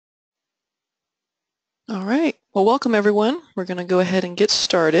All right. Well, welcome everyone. We're going to go ahead and get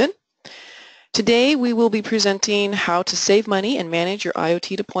started. Today we will be presenting how to save money and manage your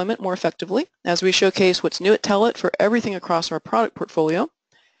IoT deployment more effectively as we showcase what's new at Telit for everything across our product portfolio.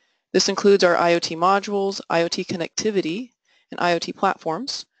 This includes our IoT modules, IoT connectivity, and IoT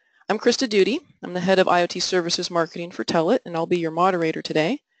platforms. I'm Krista Duty. I'm the head of IoT Services Marketing for Telit, and I'll be your moderator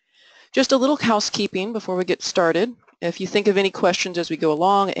today. Just a little housekeeping before we get started. If you think of any questions as we go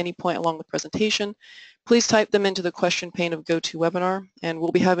along at any point along the presentation, please type them into the question pane of GoToWebinar, and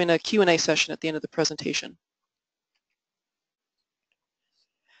we'll be having a Q&A session at the end of the presentation.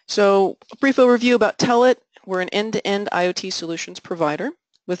 So, a brief overview about Telit. We're an end-to-end IoT solutions provider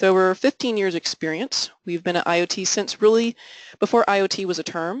with over 15 years experience. We've been at IoT since really before IoT was a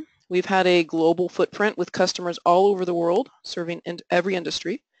term. We've had a global footprint with customers all over the world, serving in every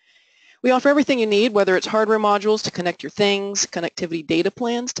industry. We offer everything you need, whether it's hardware modules to connect your things, connectivity data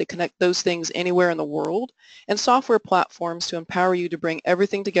plans to connect those things anywhere in the world, and software platforms to empower you to bring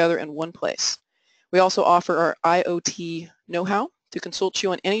everything together in one place. We also offer our IoT know-how to consult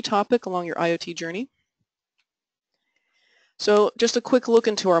you on any topic along your IoT journey. So just a quick look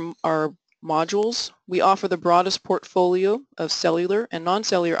into our modules. We offer the broadest portfolio of cellular and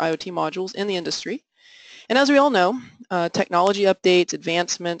non-cellular IoT modules in the industry. And as we all know, technology updates,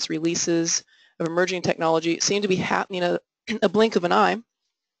 advancements, releases of emerging technology seem to be happening at a blink of an eye.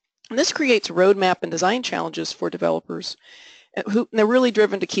 And this creates roadmap and design challenges for developers they're really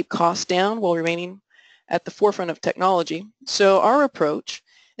driven to keep costs down while remaining at the forefront of technology. So our approach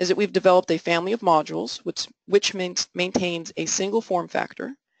is that we've developed a family of modules which maintains a single form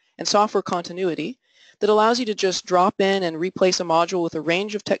factor and software continuity that allows you to just drop in and replace a module with a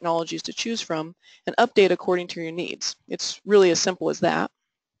range of technologies to choose from and update according to your needs. It's really as simple as that.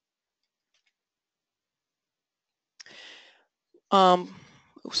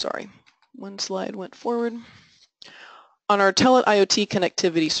 Sorry, one slide went forward. On our Telit IoT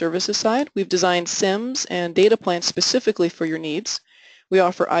connectivity services side, we've designed SIMs and data plans specifically for your needs. We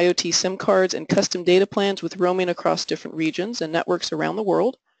offer IoT SIM cards and custom data plans with roaming across different regions and networks around the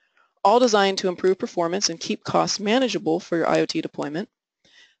world, all designed to improve performance and keep costs manageable for your IoT deployment.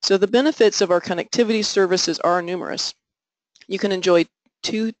 So the benefits of our connectivity services are numerous. You can enjoy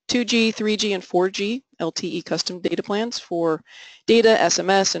 2G, 3G, and 4G LTE custom data plans for data,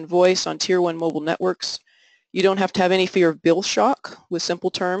 SMS, and voice on Tier 1 mobile networks. You don't have to have any fear of bill shock with simple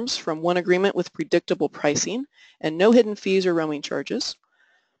terms from one agreement with predictable pricing and no hidden fees or roaming charges.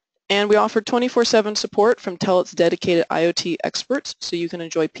 And we offer 24/7 support from Telit's dedicated IoT experts, so you can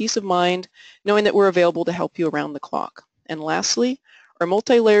enjoy peace of mind knowing that we're available to help you around the clock. And lastly, our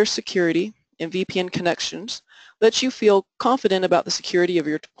multi-layer security and VPN connections lets you feel confident about the security of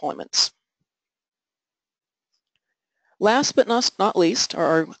your deployments. Last but not least are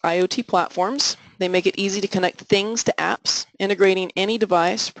our IoT platforms. They make it easy to connect things to apps, integrating any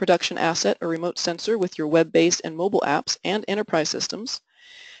device, production asset, or remote sensor with your web-based and mobile apps and enterprise systems.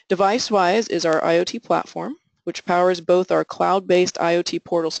 DeviceWise is our IoT platform, which powers both our cloud-based IoT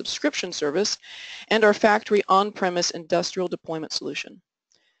Portal subscription service and our factory on-premise industrial deployment solution.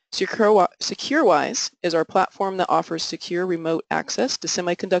 SecureWise is our platform that offers secure remote access to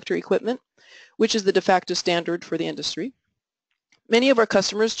semiconductor equipment, which is the de facto standard for the industry. Many of our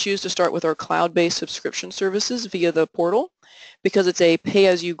customers choose to start with our cloud-based subscription services via the portal because it's a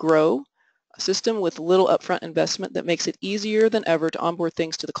pay-as-you-grow system with little upfront investment that makes it easier than ever to onboard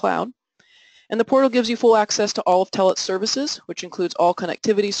things to the cloud. And the portal gives you full access to all of Telit's services, which includes all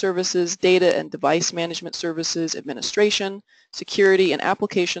connectivity services, data and device management services, administration, security, and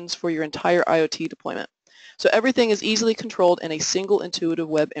applications for your entire IoT deployment. So everything is easily controlled in a single intuitive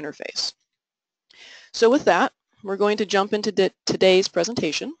web interface. So with that, we're going to jump into today's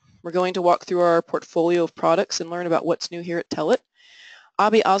presentation. We're going to walk through our portfolio of products and learn about what's new here at Telit.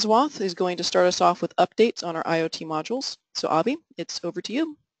 Abhi Aswath is going to start us off with updates on our IoT modules. So Abhi, it's over to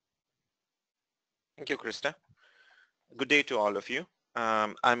you. Thank you, Krista. Good day to all of you.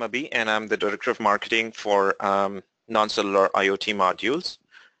 I'm Abhi, and I'm the Director of Marketing for non-cellular IoT modules.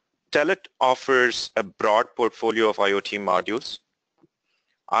 Telit offers a broad portfolio of IoT modules.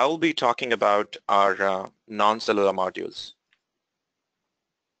 I will be talking about our non-cellular modules.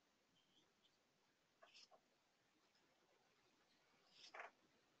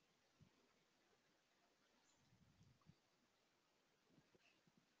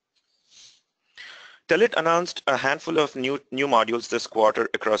 Telit announced a handful of new modules this quarter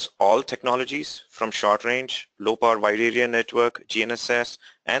across all technologies, from short-range, low-power wide area network, GNSS,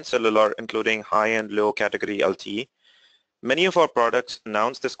 and cellular, including high and low category LTE. Many of our products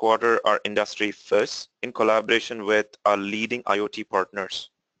announced this quarter are industry firsts in collaboration with our leading IoT partners.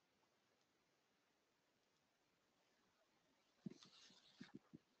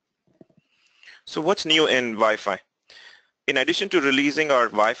 So what's new in Wi-Fi? In addition to releasing our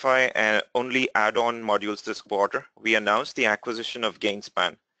Wi-Fi and only add-on modules this quarter, we announced the acquisition of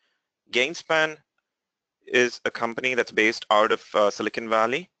Gainspan. Gainspan is a company that's based out of Silicon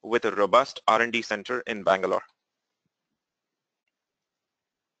Valley with a robust R&D center in Bangalore.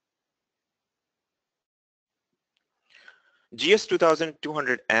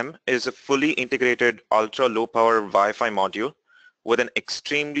 GS2200M is a fully integrated ultra-low power Wi-Fi module with an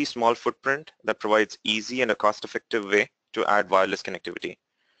extremely small footprint that provides easy and a cost-effective way to add wireless connectivity.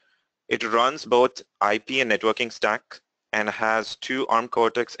 It runs both IP and networking stack and has two ARM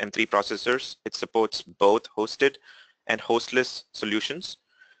Cortex-M3 processors. It supports both hosted and hostless solutions.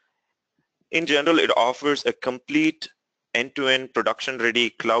 In general, it offers a complete end-to-end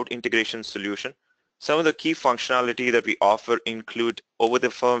production-ready cloud integration solution. Some of the key functionality that we offer include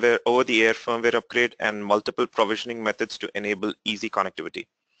over-the-air firmware upgrade and multiple provisioning methods to enable easy connectivity.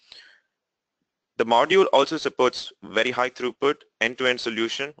 The module also supports very high throughput end-to-end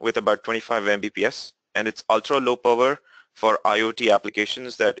solution with about 25 Mbps, and it's ultra low power for IoT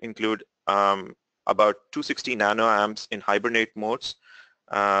applications that include about 260 nanoamps in hibernate modes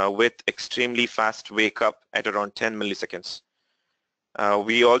with extremely fast wake up at around 10 milliseconds.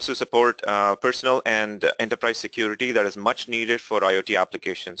 We also support personal and enterprise security that is much needed for IoT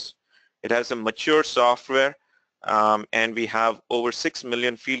applications. It has a mature software and we have over 6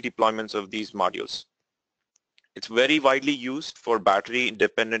 million field deployments of these modules. It's very widely used for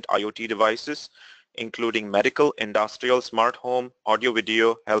battery-independent IoT devices, including medical, industrial, smart home, audio,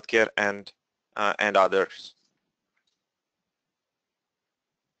 video, healthcare, and others.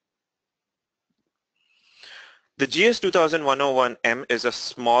 The GS2101M is a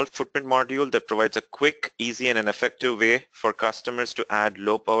small footprint module that provides a quick, easy, and an effective way for customers to add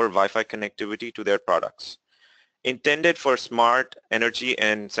low-power Wi-Fi connectivity to their products. Intended for smart energy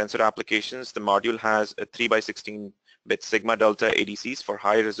and sensor applications, the module has a 3x16-bit Sigma Delta ADCs for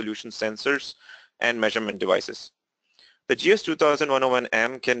high-resolution sensors and measurement devices. The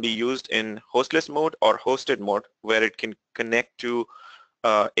GS2101M can be used in hostless mode or hosted mode, where it can connect to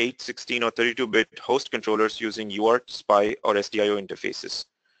 8, 16, or 32-bit host controllers using UART, SPI, or SDIO interfaces.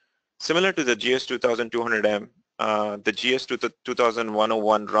 Similar to the GS2200M, the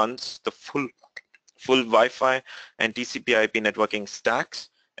GS2101 runs the full Wi-Fi and TCP/IP networking stacks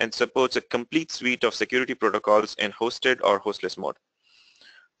and supports a complete suite of security protocols in hosted or hostless mode.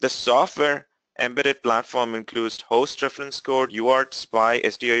 The software embedded platform includes host reference code, UART, SPI,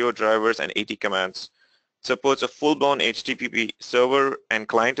 SDIO drivers, and AT commands. Supports a full-blown HTTP server and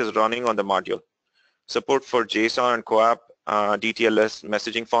client is running on the module. Support for JSON and CoAP, DTLS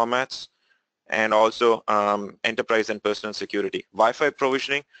messaging formats, and also enterprise and personal security. Wi-Fi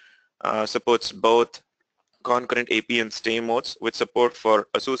provisioning supports both concurrent AP and stay modes with support for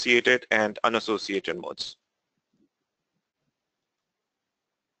associated and unassociated modes.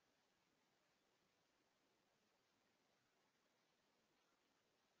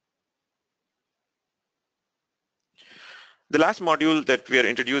 The last module that we are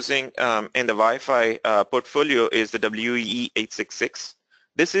introducing in the Wi-Fi portfolio is the WE866.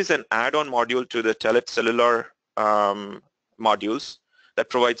 This is an add-on module to the Telit cellular modules that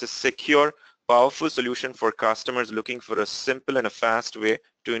provides a secure, powerful solution for customers looking for a simple and a fast way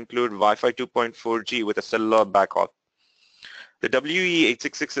to include Wi-Fi 2.4G with a cellular backhaul. The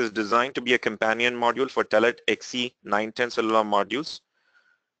WE866 is designed to be a companion module for Telit XE910 cellular modules.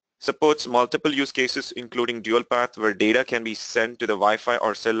 Supports multiple use cases including dual path where data can be sent to the Wi-Fi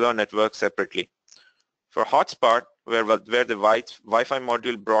or cellular network separately. For hotspot, where the Wi-Fi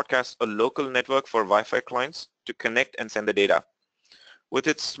module broadcasts a local network for Wi-Fi clients to connect and send the data. With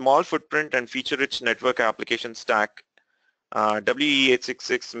its small footprint and feature-rich network application stack,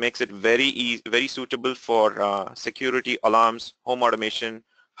 WE866 makes it very suitable for security, alarms, home automation,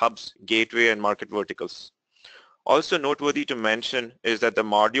 hubs, gateway, and market verticals. Also noteworthy to mention is that the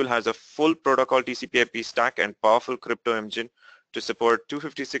module has a full protocol TCP/IP stack and powerful crypto engine to support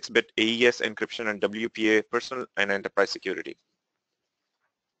 256-bit AES encryption and WPA personal and enterprise security.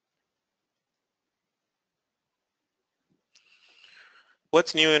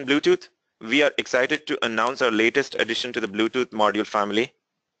 What's new in Bluetooth? We are excited to announce our latest addition to the Bluetooth module family,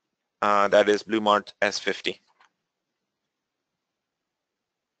 that is BlueMart S50.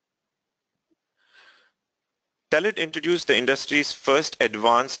 Telit introduced the industry's first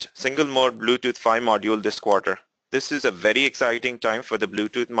advanced single-mode Bluetooth 5 module this quarter. This is a very exciting time for the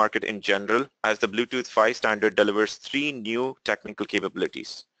Bluetooth market in general, as the Bluetooth 5 standard delivers 3 new technical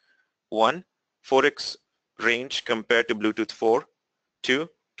capabilities. 1, 4x range compared to Bluetooth 4. 2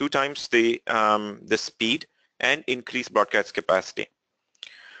 times the speed and increased broadcast capacity.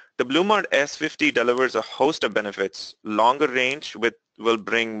 The BlueMart S50 delivers a host of benefits. Longer range will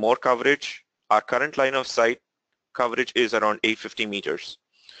bring more coverage. Our current line of sight coverage is around 850 meters.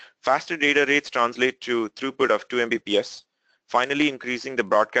 Faster data rates translate to throughput of 2 Mbps. Finally, increasing the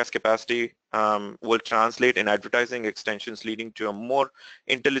broadcast capacity will translate in advertising extensions, leading to a more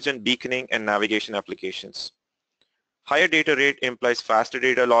intelligent beaconing and navigation applications. Higher data rate implies faster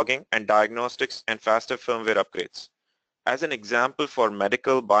data logging and diagnostics and faster firmware upgrades. As an example for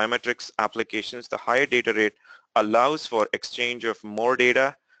medical biometrics applications, the higher data rate allows for exchange of more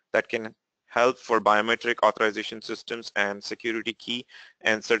data that can help for biometric authorization systems and security key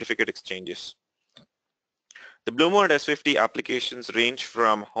and certificate exchanges. The BlueMart S50 applications range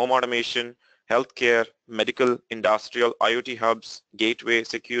from home automation, healthcare, medical, industrial, IoT hubs, gateway,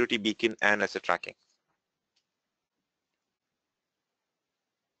 security beacon, and asset tracking.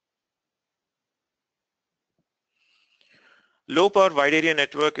 Low power wide area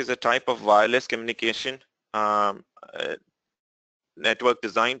network is a type of wireless communication network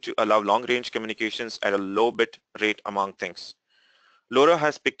designed to allow long range communications at a low bit rate among things. LoRa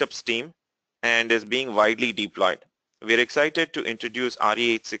has picked up steam and is being widely deployed. We are excited to introduce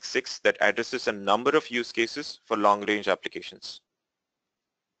RE866 that addresses a number of use cases for long range applications.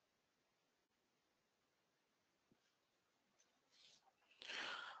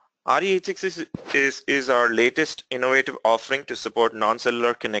 RE866 is our latest innovative offering to support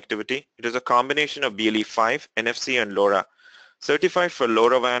non-cellular connectivity. It is a combination of BLE5, NFC, and LoRa, certified for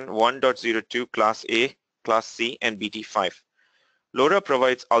LoRaWAN 1.02 Class A, Class C, and BT5. LoRa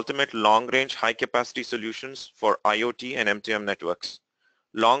provides ultimate long-range, high-capacity solutions for IoT and M2M networks.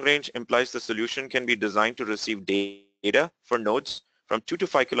 Long-range implies the solution can be designed to receive data for nodes from 2 to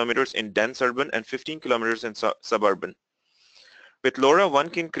 5 kilometers in dense urban and 15 kilometers in suburban. With LoRa,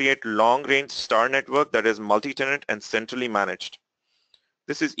 one can create long-range star network that is multi-tenant and centrally managed.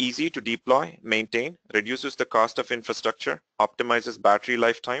 This is easy to deploy, maintain, reduces the cost of infrastructure, optimizes battery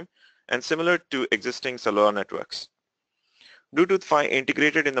lifetime, and similar to existing cellular networks. Bluetooth 5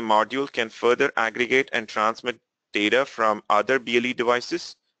 integrated in the module can further aggregate and transmit data from other BLE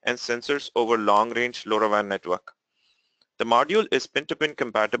devices and sensors over long-range LoRaWAN network. The module is pin-to-pin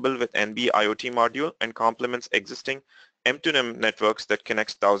compatible with NB IoT module and complements existing M2M networks that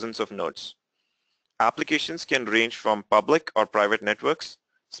connects thousands of nodes. Applications can range from public or private networks,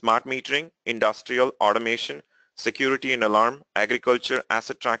 smart metering, industrial, automation, security and alarm, agriculture,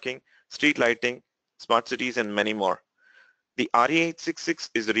 asset tracking, street lighting, smart cities, and many more. The RE866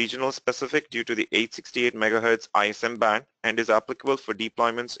 is regional specific due to the 868 MHz ISM band and is applicable for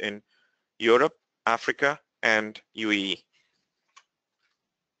deployments in Europe, Africa, and UAE.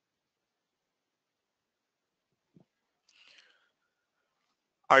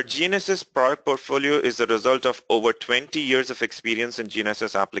 Our GNSS product portfolio is the result of over 20 years of experience in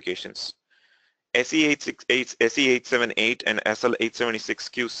GNSS applications. SE868, SE878, and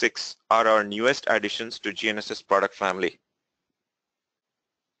SL876Q6 are our newest additions to GNSS product family.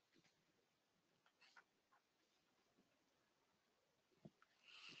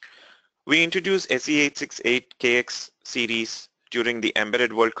 We introduced SE868KX series during the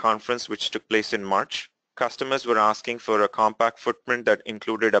Embedded World Conference, which took place in March. Customers were asking for a compact footprint that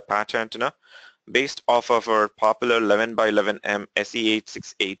included a patch antenna based off of our popular 11x11M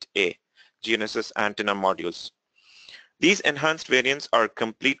SE868A GNSS antenna modules. These enhanced variants are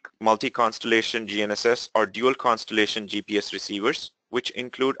complete multi-constellation GNSS or dual constellation GPS receivers, which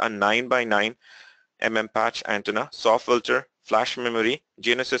include a 9x9 mm patch antenna, SAW filter, flash memory,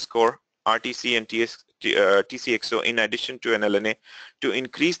 GNSS core, RTC and TCXO in addition to an LNA to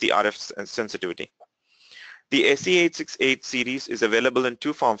increase the RF sensitivity. The SE868 series is available in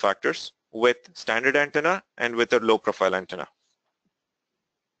two form factors, with standard antenna and with a low profile antenna.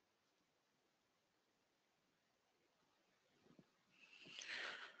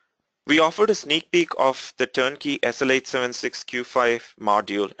 We offered a sneak peek of the turnkey SL876Q5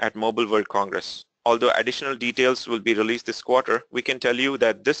 module at Mobile World Congress. Although additional details will be released this quarter, we can tell you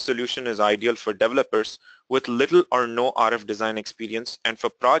that this solution is ideal for developers with little or no RF design experience and for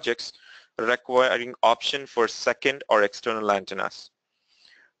projects requiring option for second or external antennas.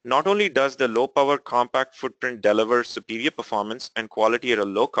 Not only does the low power compact footprint deliver superior performance and quality at a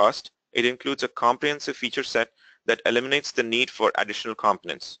low cost, it includes a comprehensive feature set that eliminates the need for additional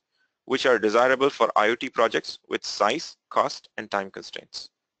components, which are desirable for IoT projects with size, cost, and time constraints.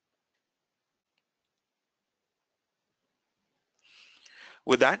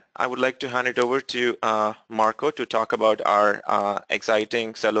 With that, I would like to hand it over to Marco to talk about our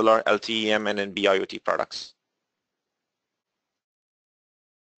exciting cellular LTE-M and NB IoT products.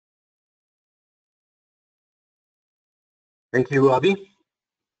 Thank you, Abhi.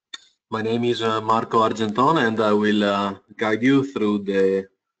 My name is Marco Argenton, and I will guide you through the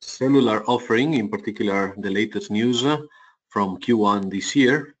cellular offering, in particular the latest news from Q1 this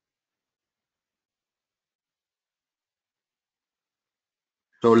year.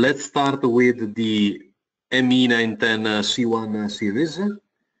 So let's start with the ME910 C1 series.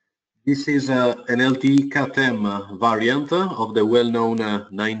 This is an LTE Cat-M variant of the well-known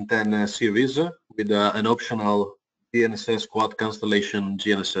 910 series with an optional GNSS quad constellation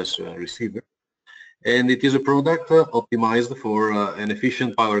GNSS receiver. And it is a product optimized for an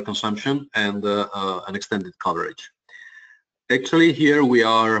efficient power consumption and an extended coverage. Actually, here we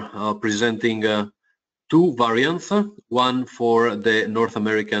are presenting two variants, one for the North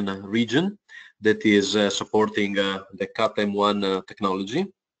American region that is supporting the Cat-M1 technology,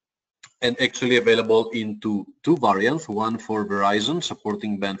 and actually available in two variants, one for Verizon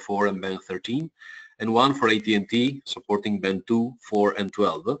supporting band 4 and band 13, and one for AT&T supporting band 2, 4, and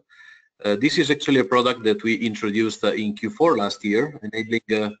 12. This is actually a product that we introduced in Q4 last year,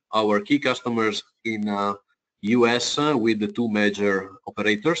 enabling our key customers in US with the two major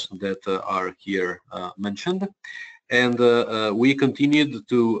operators that are here mentioned. And we continued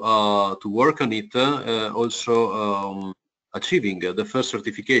to work on it, also achieving the first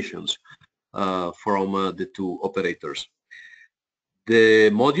certifications from the two operators. The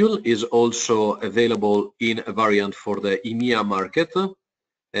module is also available in a variant for the EMEA market.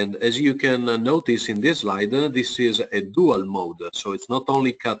 And as you can notice in this slide, this is a dual mode. So it's not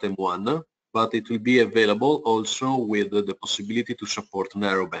only Cat-M1, but it will be available also with the possibility to support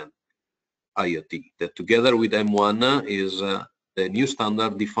narrowband IoT, that together with M1 is the new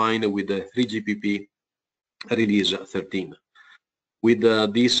standard defined with the 3GPP release 13. With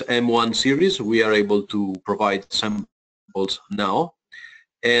this M1 series, we are able to provide samples now.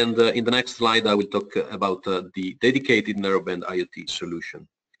 And in the next slide, I will talk about the dedicated narrowband IoT solution.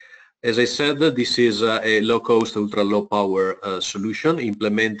 As I said, this is a low-cost, ultra-low power solution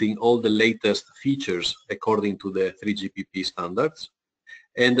implementing all the latest features according to the 3GPP standards.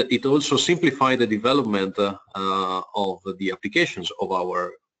 And it also simplified the development of the applications of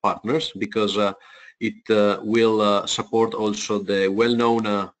our partners, because it will support also the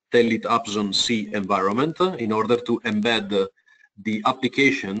well-known Telit Ipson C environment in order to embed the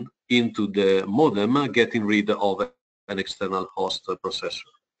application into the modem, getting rid of an external host processor.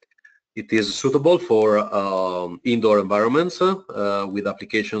 It is suitable for indoor environments with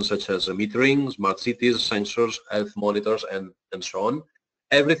applications such as metering, smart cities, sensors, health monitors, and so on.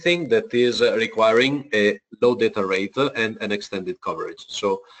 Everything that is requiring a low data rate and an extended coverage.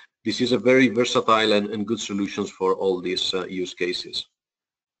 So this is a very versatile and good solutions for all these use cases.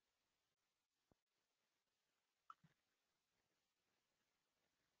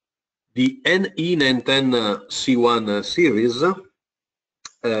 The NE910 C1 series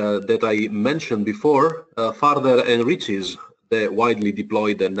that I mentioned before further enriches the widely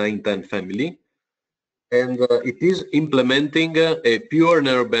deployed 910 family, and it is implementing a pure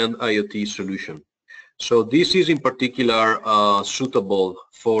narrowband IoT solution. So this is in particular suitable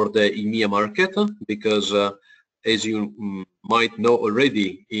for the EMEA market because as you might know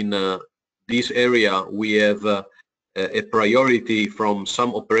already, in this area we have a priority from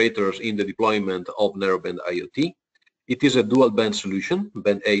some operators in the deployment of narrowband IoT. It is a dual band solution,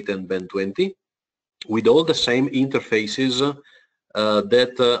 band 8 and band 20, with all the same interfaces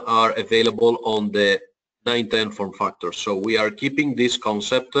that are available on the 910 form factor. So we are keeping this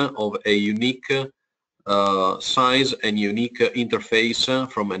concept of a unique size and unique interface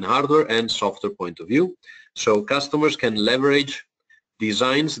from an hardware and software point of view. So customers can leverage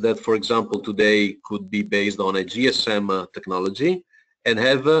designs that, for example, today could be based on a GSM technology and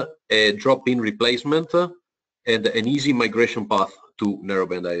have a drop-in replacement and an easy migration path to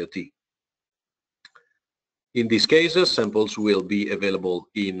narrowband IoT. In these cases, samples will be available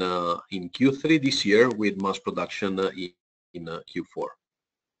in Q3 this year with mass production in Q4.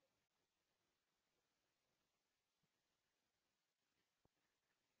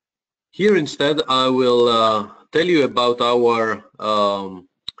 Here instead, I will tell you about our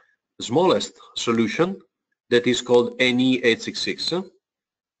smallest solution that is called NE866.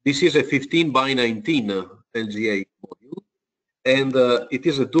 This is a 15 by 19 LGA module, and it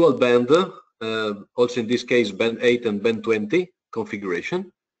is a dual band, also in this case band 8 and band 20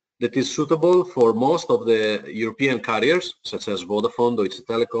 configuration, that is suitable for most of the European carriers such as Vodafone, Deutsche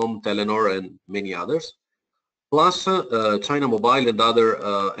Telekom, Telenor, and many others, plus China Mobile and other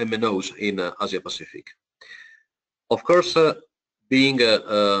MNOs in Asia Pacific. Of course, being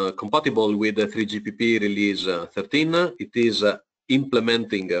compatible with the 3GPP release 13, it is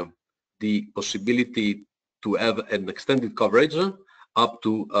implementing the possibility to have an extended coverage up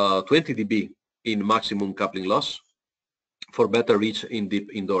to 20 dB in maximum coupling loss for better reach in deep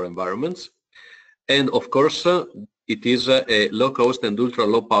indoor environments. And of course, it is a low-cost and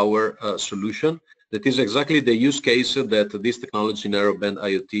ultra-low power solution that is exactly the use case that this technology, narrowband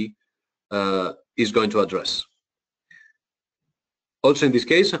IoT, is going to address. Also in this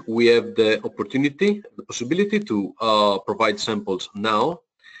case, we have the possibility to provide samples now,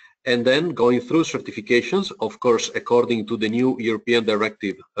 and then going through certifications, of course, according to the new European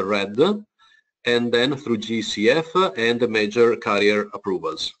Directive RED, and then through GCF and the major carrier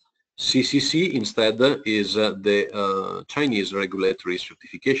approvals. CCC instead is the Chinese regulatory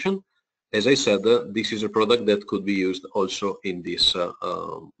certification. As I said, this is a product that could be used also in this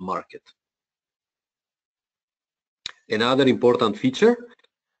market. Another important feature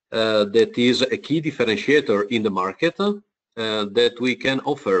that is a key differentiator in the market that we can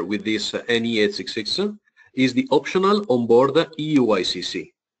offer with this NE866 is the optional onboard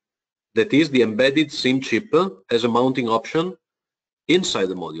EUICC. That is the embedded SIM chip as a mounting option inside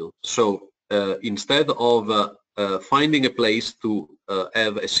the module. So instead of finding a place to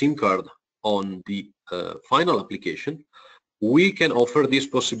have a SIM card on the final application, we can offer this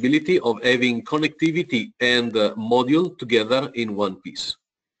possibility of having connectivity and module together in one piece.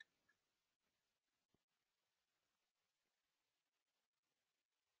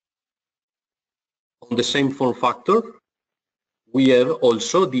 On the same form factor, we have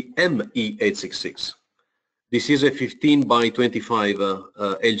also the ME866. This is a 15 by 25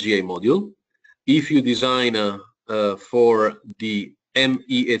 LGA module. If you design for the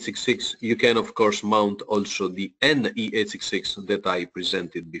ME866, you can of course mount also the NE866 that I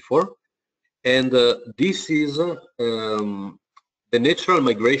presented before. And this is the natural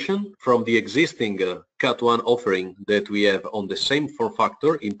migration from the existing Cat1 offering that we have on the same form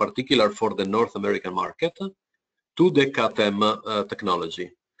factor, in particular for the North American market, to the Cat-M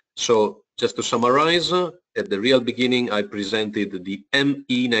technology. So just to summarize, at the real beginning I presented the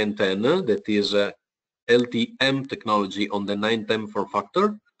ME910, that is LTM technology on the 910 form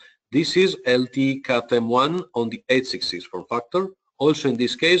factor. This is LT Cat-M1 on the 866 form factor. Also in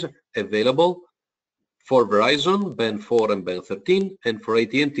this case available for Verizon band 4 and band 13, and for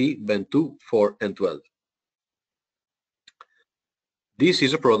AT&T band 2, 4 and 12. This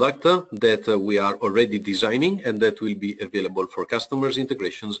is a product that we are already designing and that will be available for customers'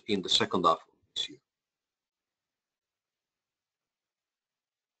 integrations in the second half of this year.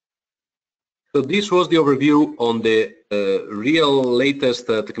 So this was the overview on the real latest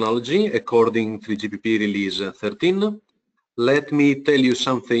technology according to GPP release 13. Let me tell you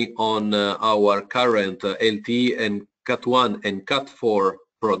something on our current LTE and Cat1 and Cat4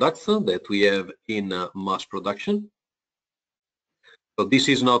 products that we have in mass production. So this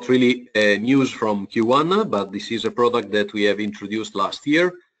is not really news from Q1, but this is a product that we have introduced last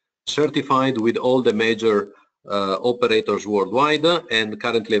year, certified with all the major operators worldwide and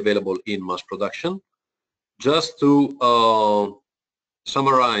currently available in mass production. Just to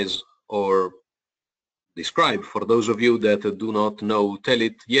summarize or describe for those of you that do not know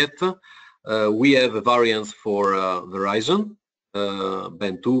Telit yet, we have variants for Verizon,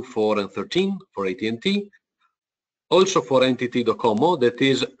 band 2, 4 and 13 for AT&T. Also for NTT Docomo, that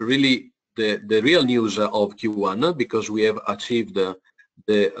is really the real news of Q1 because we have achieved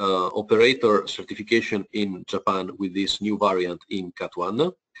the operator certification in Japan with this new variant in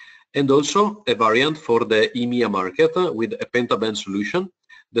Cat1, and also a variant for the EMEA market with a pentaband solution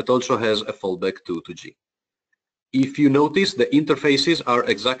that also has a fallback to 2G. If you notice, the interfaces are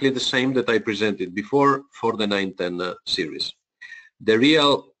exactly the same that I presented before for the 910 series. The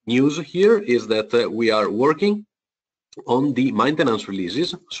real news here is that we are working on the maintenance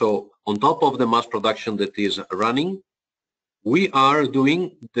releases. So on top of the mass production that is running, we are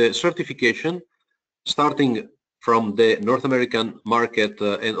doing the certification starting from the North American market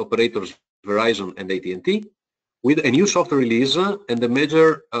and operators Verizon and AT&T with a new software release, and the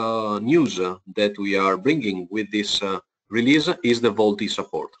major news that we are bringing with this release is the VoLTE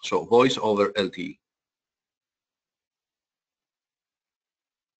support, so voice over LTE.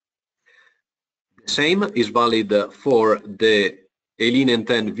 The same is valid for the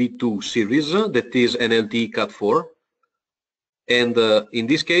LE910 V2 series, that is an LTE Cat4. And in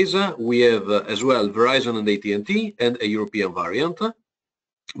this case, we have as well Verizon and AT&T and a European variant.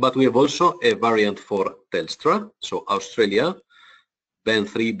 But we have also a variant for Telstra, so Australia, band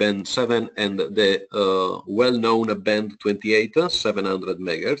 3, band 7, and the well-known band 28, 700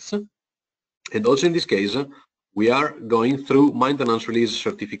 MHz. And also in this case, we are going through maintenance release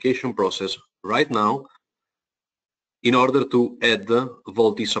certification process right now in order to add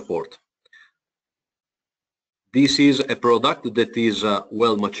VoLTE support. This is a product that is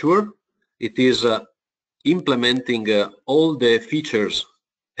well mature. It is implementing all the features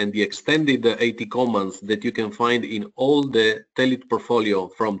and the extended AT commands that you can find in all the Telit portfolio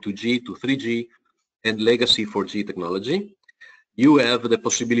from 2G to 3G and legacy 4G technology. You have the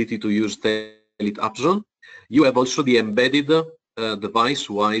possibility to use Telit App Zone. You have also the embedded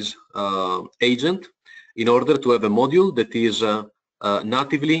device-wise agent in order to have a module that is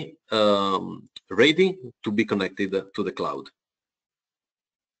natively ready to be connected to the cloud.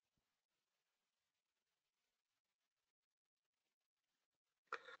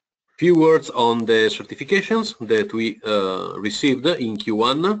 Few words on the certifications that we received in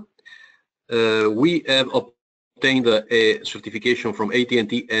Q1. We have obtained a certification from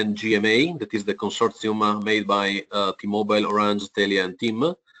AT&T and GMA, that is the consortium made by T-Mobile, Orange, Telia, and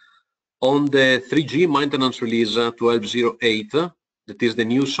TIM. On the 3G maintenance release 1208, that is the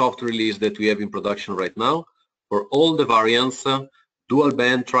new soft release that we have in production right now, for all the variants, dual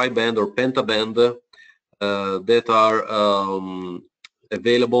band, tri-band, or pentaband, that are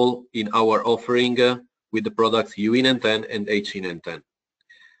available in our offering with the products UIN10 and HIN10.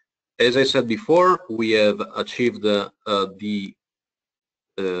 As I said before, we have achieved the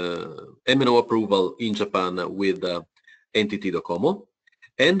MNO approval in Japan with NTT Docomo,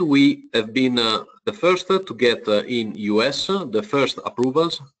 and we have been the first to get in US the first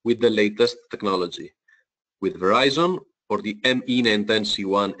approvals with the latest technology, with Verizon for the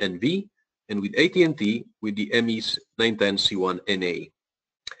ME910C1NV and with AT&T with the ME910C1NA.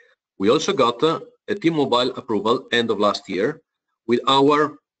 We also got a T-Mobile approval end of last year with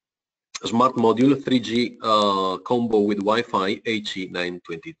our smart module 3G combo with Wi-Fi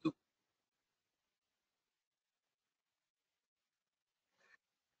HE922.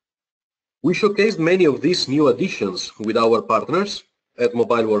 We showcased many of these new additions with our partners at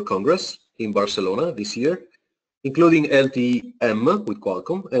Mobile World Congress in Barcelona this year, including LTE-M with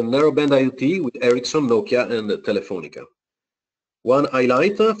Qualcomm and Narrowband IoT with Ericsson, Nokia, and Telefonica. One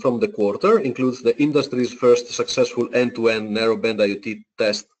highlight from the quarter includes the industry's first successful end-to-end narrowband IoT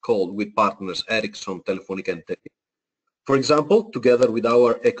test call with partners Ericsson, Telefonica, and Telit. For example, together with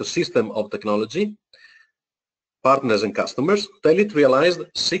our ecosystem of technology, partners and customers, Telit realized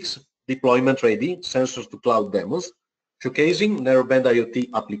 6 deployment-ready sensors-to-cloud demos, showcasing narrowband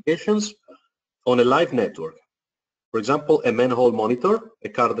IoT applications on a live network. For example, a manhole monitor, a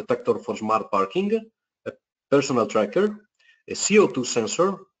car detector for smart parking, a personal tracker, a CO2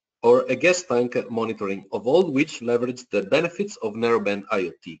 sensor, or a gas tank monitoring, of all which leverage the benefits of narrowband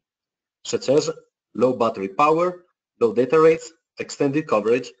IoT, such as low battery power, low data rates, extended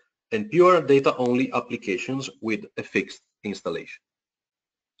coverage, and pure data-only applications with a fixed installation.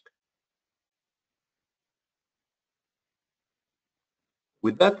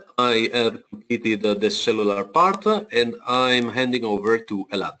 With that, I have completed the cellular part, and I'm handing over to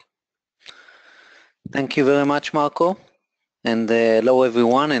Elad. Thank you very much, Marco. And hello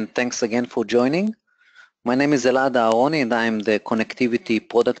everyone, and thanks again for joining. My name is Elad Aharoni, and I'm the Connectivity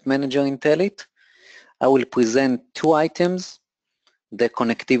Product Manager in Telit. I will present 2 items, the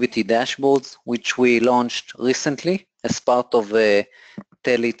connectivity dashboards, which we launched recently as part of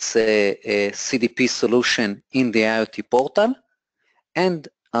Telit's CDP solution in the IoT portal, and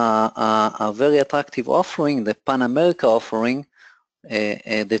a very attractive offering, the Pan America offering,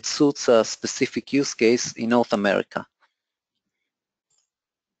 that suits a specific use case in North America.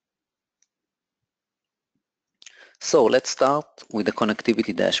 So let's start with the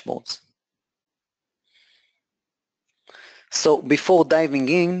connectivity dashboards. So before diving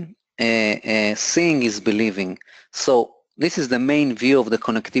in, seeing is believing. So this is the main view of the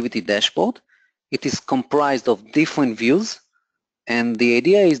connectivity dashboard. It is comprised of different views, and the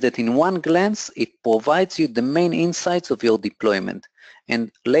idea is that in one glance, it provides you the main insights of your deployment.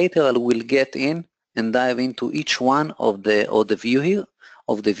 And later I will get in and dive into each one of the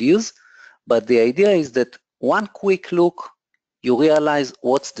views. But the idea is that one quick look, you realize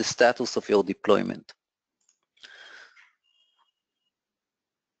what's the status of your deployment.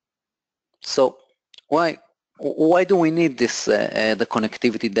 So why do we need this the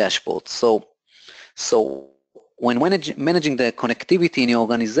connectivity dashboard? So when managing the connectivity in your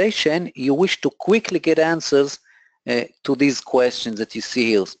organization, you wish to quickly get answers to these questions that you see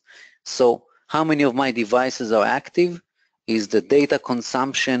here. So how many of my devices are active? Is the data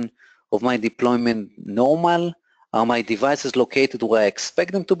consumption of my deployment normal? Are my devices located where I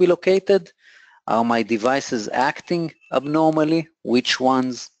expect them to be located? Are my devices acting abnormally? Which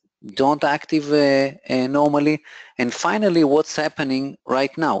ones don't active normally? And finally, what's happening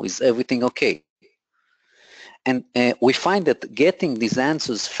right now? Is everything okay? And we find that getting these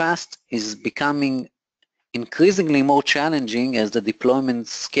answers fast is becoming increasingly more challenging as the deployment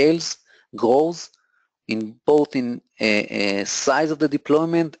grows, in both in size of the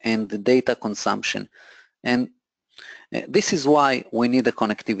deployment and the data consumption. And this is why we need the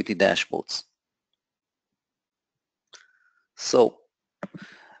connectivity dashboards. So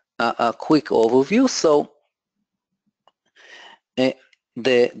a quick overview. So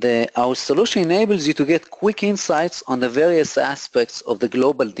our solution enables you to get quick insights on the various aspects of the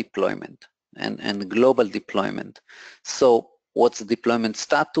global deployment and global deployment. So what's the deployment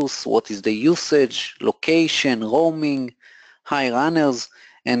status, what is the usage, location, roaming, high runners,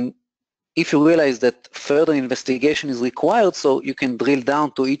 and if you realize that further investigation is required, so you can drill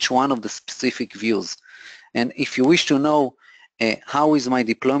down to each one of the specific views. And if you wish to know how is my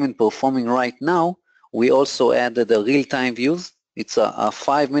deployment performing right now, we also added the real-time views. It's a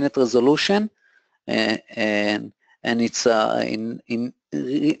 5-minute resolution, and it's in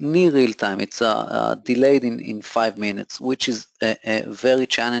near real time. It's delayed in 5 minutes, which is very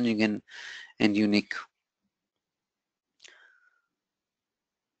challenging and unique.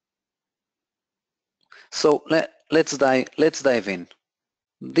 So let's dive in.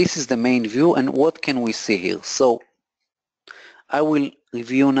 This is the main view, and what can we see here? So I will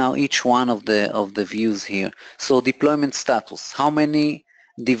review now each one of the views here. So deployment status, how many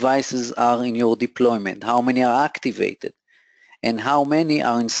devices are in your deployment, how many are activated, and how many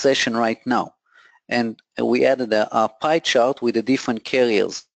are in session right now. And we added a pie chart with the different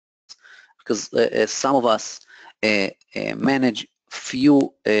carriers, because some of us manage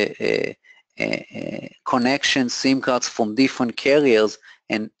few connection SIM cards from different carriers,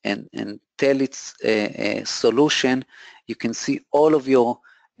 and Telit's solution, you can see all of your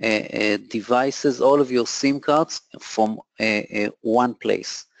devices, all of your SIM cards from one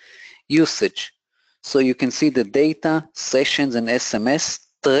place. Usage, so you can see the data, sessions, and SMS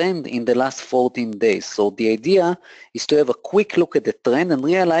trend in the last 14 days. So the idea is to have a quick look at the trend and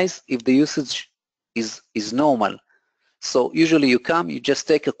realize if the usage is normal. So usually you come, you just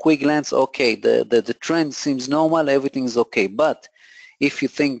take a quick glance, okay, the trend seems normal, everything is okay. But if you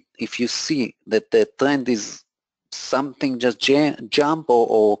see that the trend is something just jump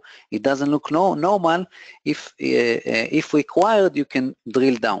or it doesn't look normal, if required, you can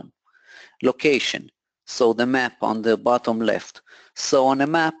drill down. Location, so the map on the bottom left. So on a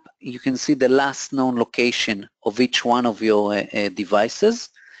map, you can see the last known location of each one of your devices.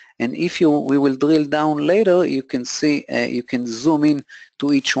 And if we will drill down later, you can see, you can zoom in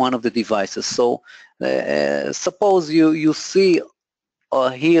to each one of the devices. So suppose you see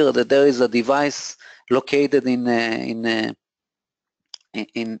here that there is a device located in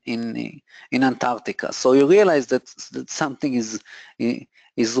Antarctica. So you realize that something is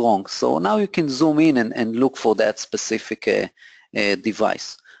wrong. So now you can zoom in and look for that specific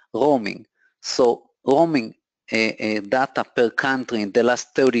device. Roaming. So roaming data per country in the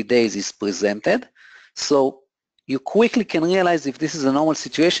last 30 days is presented. So you quickly can realize if this is a normal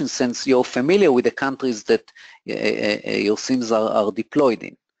situation, since you're familiar with the countries that your SIMs are deployed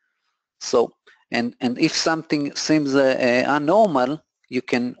in. So, and if something seems abnormal,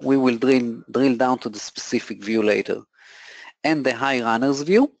 we will drill down to the specific view later. And the high runners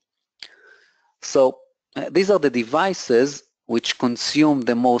view. So these are the devices which consume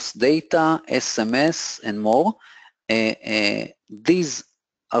the most data, SMS, and more. These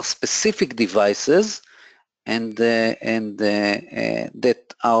are specific devices and that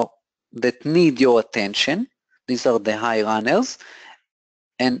need your attention. These are the high runners.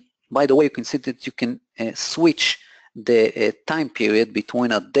 And by the way, you can see that you can switch the time period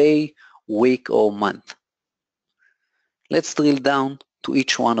between a day, week, or month. Let's drill down to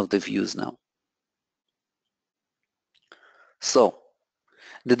each one of the views now. So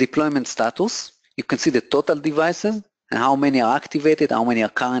the deployment status, you can see the total devices and how many are activated, how many are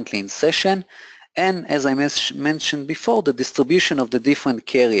currently in session, and as I mentioned before, the distribution of the different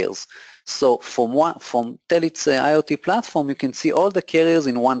carriers. So from Telit's IoT platform, you can see all the carriers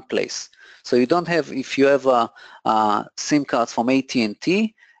in one place. So you don't have, if you have a SIM cards from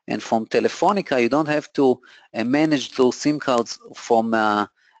AT&T and from Telefonica, you don't have to manage those SIM cards from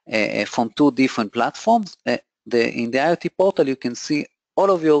 2 different platforms. In the IoT portal, you can see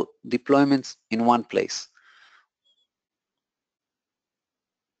all of your deployments in one place.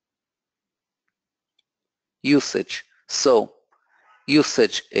 Usage. So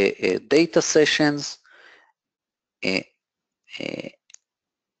usage, data sessions,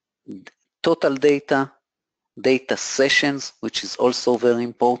 total data, data sessions, which is also very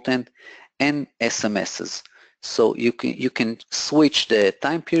important, and SMSs. So you can switch the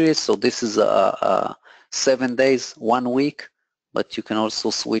time period. So this is 7 days, 1 week, but you can also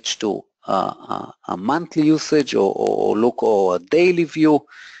switch to a monthly usage or look or a daily view.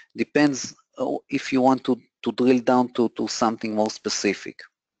 Depends if you want to drill down to something more specific.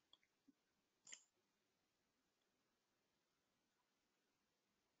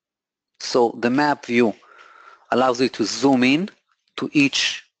 So the map view allows you to zoom in to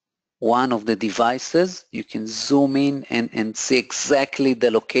each one of the devices. You can zoom in and see exactly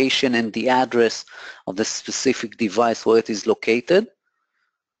the location and the address of the specific device where it is located.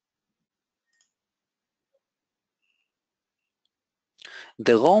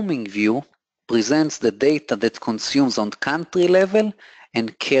 The roaming view presents the data that consumes on country level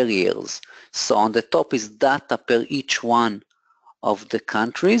and carriers. So on the top is data per each one of the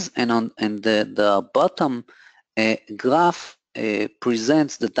countries, and the bottom graph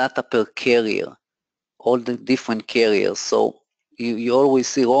presents the data per carrier, all the different carriers. So you always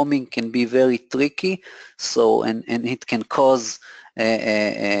see roaming can be very tricky, so and it can cause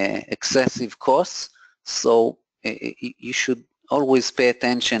excessive costs. So you should always pay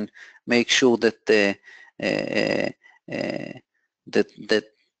attention, make sure that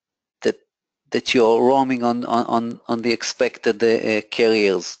that you're roaming on the expected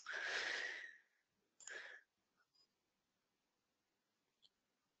carriers.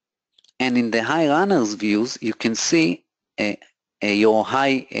 And in the high runners views, you can see your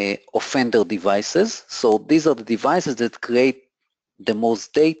high offender devices. So these are the devices that create the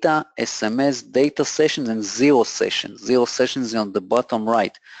most data, SMS, data sessions, and zero sessions. Zero sessions on the bottom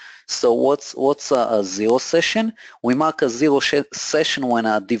right. So what's a zero session? We mark a zero session when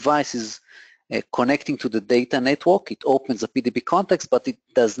a device is connecting to the data network. It opens a PDB context, but it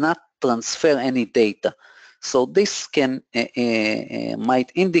does not transfer any data. So this can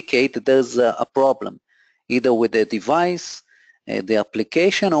might indicate that there's a problem, either with the device, the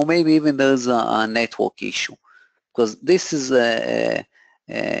application, or maybe even there's a network issue, because this is an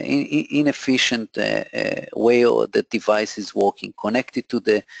inefficient way the device is working, connected to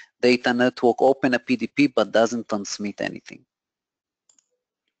the data network, open a PDP, but doesn't transmit anything.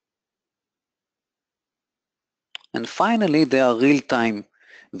 And finally, there are real-time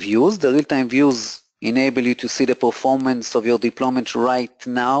views. The real-time views enable you to see the performance of your deployment right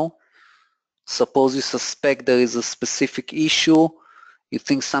now. Suppose you suspect there is a specific issue, you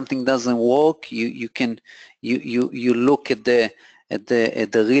think something doesn't work, you look at the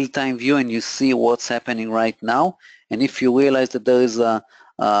real-time view and you see what's happening right now. And if you realize that there is an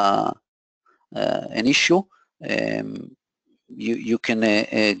issue, you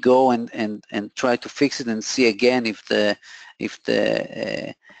can go and try to fix it and see again if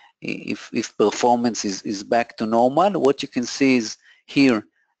performance is back to normal. What you can see is here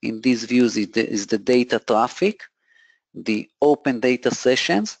in these views is the data traffic, the open data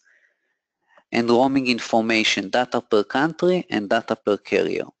sessions, and roaming information, data per country and data per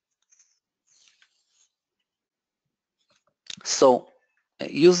carrier. So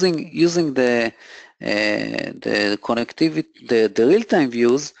using the connectivity, the real-time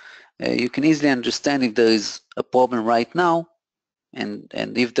views, you can easily understand if there is a problem right now, and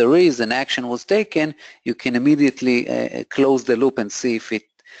if there is an action was taken, you can immediately close the loop and see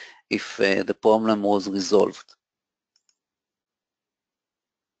if the problem was resolved.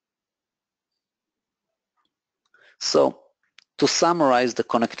 So to summarize the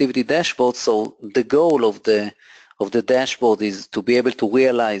connectivity dashboard, so the goal of the dashboard is to be able to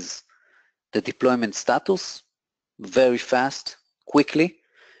realize the deployment status very fast, quickly,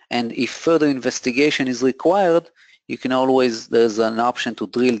 and if further investigation is required, you can always, there's an option to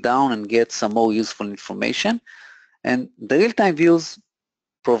drill down and get some more useful information. And the real-time views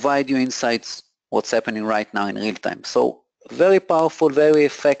provide you insights what's happening right now in real time. So very powerful, very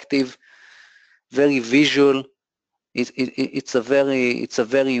effective, very visual. It's a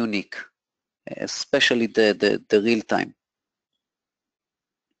very unique, especially the real time.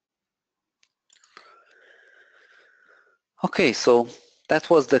 Okay, so that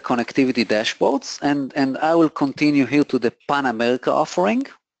was the connectivity dashboards, and I will continue here to the Pan America offering.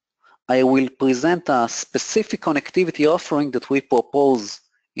 I will present a specific connectivity offering that we propose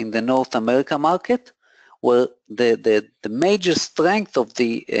in the North America market, where the major strength of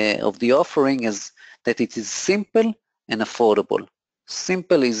the offering is that it is simple and affordable.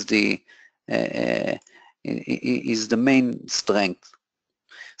 Simple is the main strength.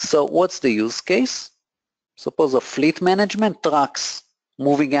 So what's the use case? Suppose a fleet management, trucks,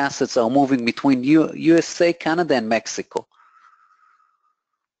 moving assets are moving between USA, Canada, and Mexico.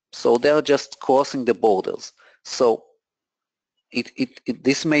 So they're just crossing the borders. So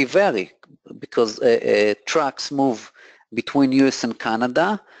this may vary because trucks move between US and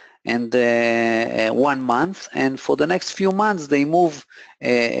Canada, and 1 month, and for the next few months they move,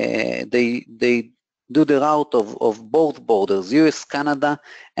 they do the route of both borders, US, Canada,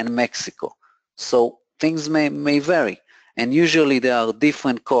 and Mexico. So things may vary, and usually there are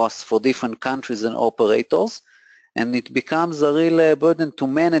different costs for different countries and operators, and it becomes a real burden to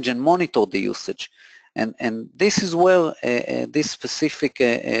manage and monitor the usage. And this is where this specific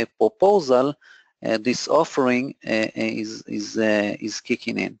proposal, this offering is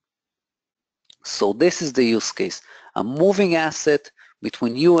kicking in. So this is the use case, a moving asset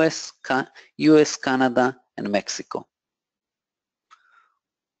between US, Canada, and Mexico.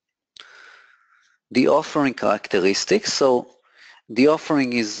 The offering characteristics, so the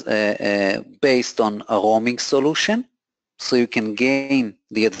offering is based on a roaming solution, so you can gain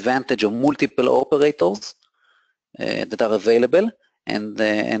the advantage of multiple operators that are available, and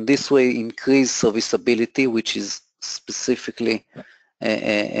this way increase serviceability, which is specifically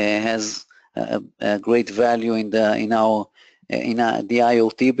has a great value in the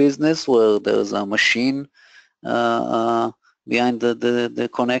IoT business, where there's a machine behind the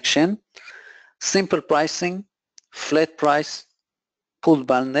connection. Simple pricing, flat price, pooled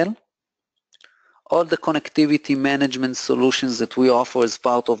bundle. All the connectivity management solutions that we offer as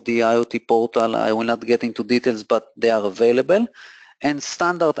part of the IoT portal, I will not get into details, but they are available. And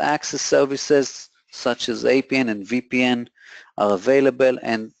standard access services such as APN and VPN are available.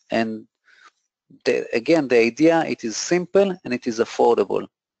 And again, the idea, it is simple and it is affordable.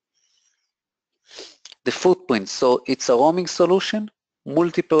 The footprint, so it's a roaming solution.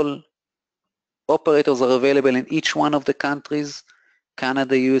 Multiple operators are available in each one of the countries,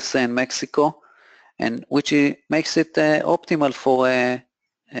 Canada, USA, and Mexico, and which makes it optimal for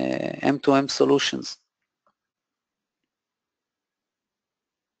M2M solutions.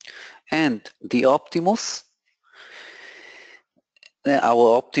 And the Optimus,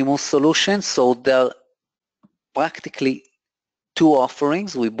 our Optimus solution, so there are practically 2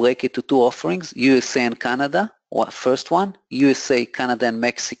 offerings. We break it to 2 offerings, USA and Canada, first one, USA, Canada, and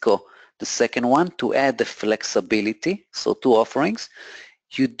Mexico, the second one, to add the flexibility, so 2 offerings.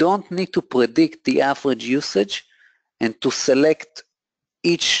 You don't need to predict the average usage and to select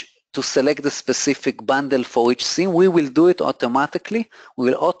the specific bundle for each SIM. We will do it automatically. We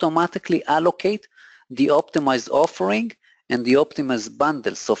will automatically allocate the optimized offering and the optimized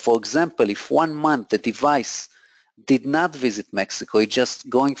bundle. So for example, if 1 month the device did not visit Mexico, it's just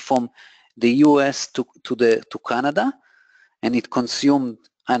going from the US to Canada, and it consumed,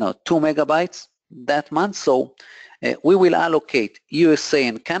 I don't know, 2 megabytes that month, so we will allocate USA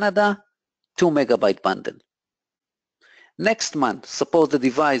and Canada 2 megabyte bundle. Next month, suppose the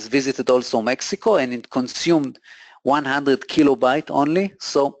device visited also Mexico and it consumed 100 kilobyte only,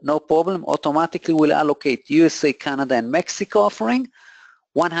 so no problem, automatically we'll allocate USA, Canada, and Mexico offering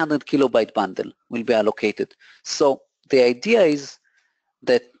 100 kilobyte bundle will be allocated. So the idea is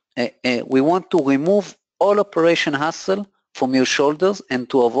that we want to remove all operation hassle from your shoulders and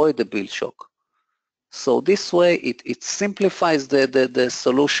to avoid the bill shock. So this way it simplifies the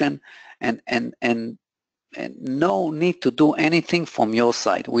solution, and no need to do anything from your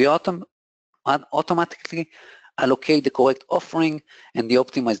side. We automatically allocate the correct offering and the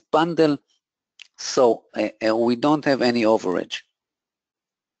optimized bundle, so we don't have any overage.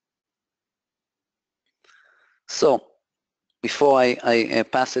 So before I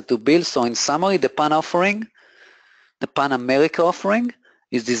pass it to Bill, so in summary, the PAN offering, the Pan America offering,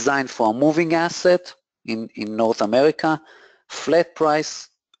 is designed for a moving asset in North America, flat price,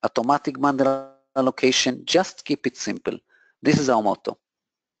 automatic bundle allocation, just keep it simple. This is our motto.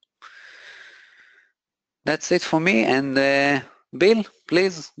 That's it for me, and Bill,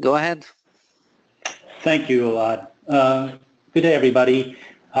 please go ahead. Thank you, Elad. Good day, everybody.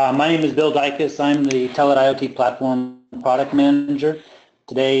 My name is Bill Dicus. I'm the Telit IoT Platform Product Manager.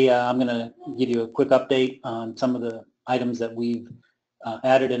 Today, I'm going to give you a quick update on some of the items that we've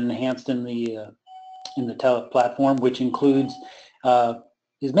added and enhanced in the Telit platform, which includes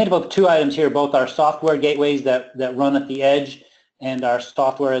is made up of 2 items here, both our software gateways that run at the edge and our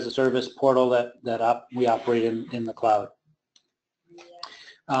software as a service portal that we operate in the cloud.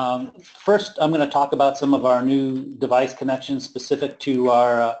 First, I'm going to talk about some of our new device connections specific to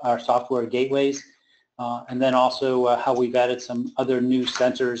our software gateways, and then also how we've added some other new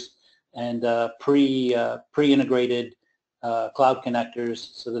sensors and pre-integrated cloud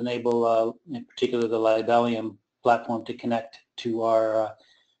connectors, so that enable, in particular, the Libelium platform to connect to our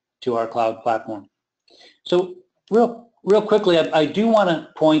cloud platform. So real quickly, I do want to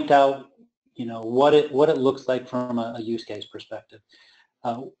point out, what it looks like from a use case perspective.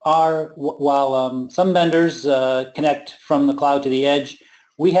 While some vendors connect from the cloud to the edge,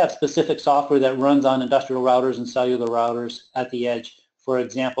 we have specific software that runs on industrial routers and cellular routers at the edge. For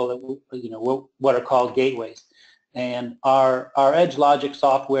example, what are called gateways. And our edge logic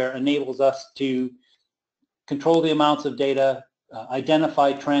software enables us to control the amounts of data,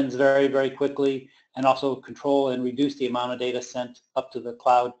 identify trends very, very quickly, and also control and reduce the amount of data sent up to the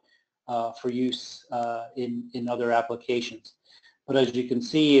cloud for use in other applications. But as you can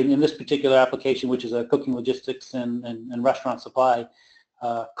see in this particular application, which is a cooking logistics and restaurant supply,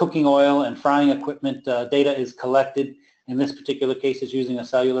 cooking oil and frying equipment data is collected. In this particular case, it's using a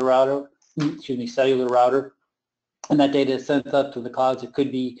cellular router, and that data is sent up to the clouds. It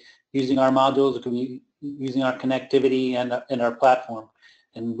could be using our modules, it could be using our connectivity and our platform,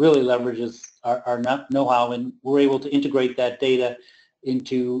 and really leverages our know-how, and we're able to integrate that data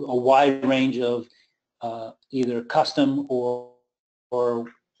into a wide range of either custom or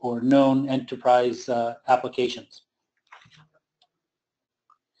known enterprise applications.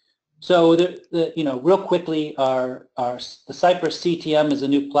 So real quickly, the Cypress CTM is a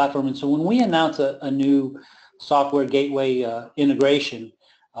new platform, and so when we announce a new software gateway integration,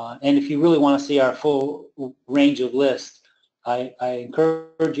 and if you really want to see our full range of lists, I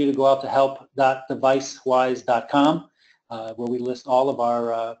encourage you to go out to help.devicewise.com, where we list all of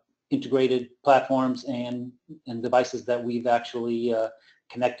our integrated platforms and devices that we've actually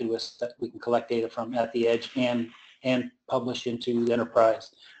connected with, that we can collect data from at the edge and publish into the enterprise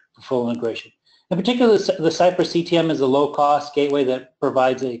for full integration. In particular, the Cypress CTM is a low-cost gateway that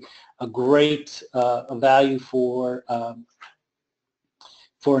provides a great value for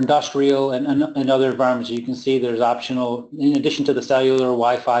industrial and other environments. You can see there's optional, in addition to the cellular,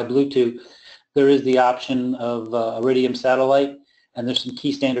 Wi-Fi, Bluetooth, there is the option of Iridium satellite, and there's some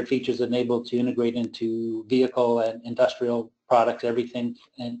key standard features that enable to integrate into vehicle and industrial products, everything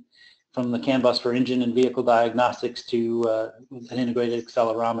from the CAN bus for engine and vehicle diagnostics to an integrated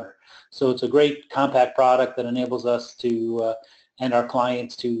accelerometer. So it's a great compact product that enables us to and our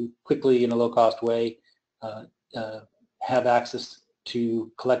clients to quickly, in a low-cost way, have access to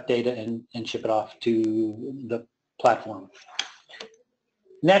collect data and ship it off to the platform.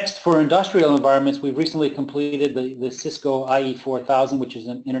 Next, for industrial environments, we've recently completed the Cisco IE4000, which is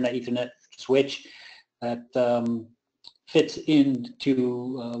an Internet Ethernet switch that fits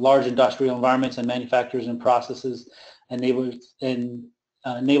into large industrial environments and manufacturers and processes, enables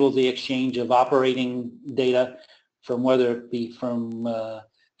the exchange of operating data from whether it be from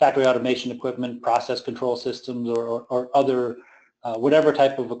factory automation equipment, process control systems, or other whatever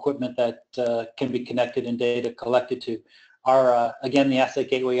type of equipment that can be connected and data collected to. Again, the asset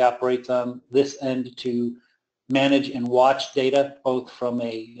gateway operates on this end to manage and watch data, both from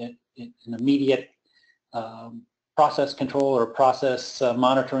an immediate process control or process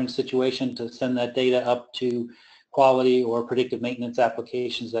monitoring situation to send that data up to quality or predictive maintenance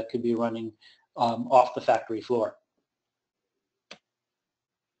applications that could be running off the factory floor.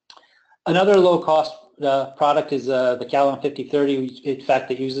 Another low-cost product is the Calon 5030. In fact,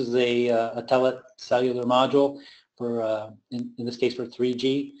 it uses a Telit cellular module for, in this case, for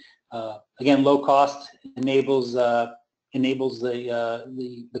 3G. Again, low cost enables the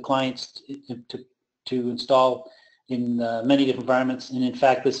clients to install in many different environments, and in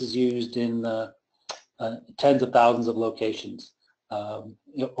fact, this is used in tens of thousands of locations, or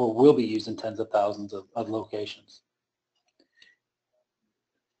will be used in tens of thousands of locations.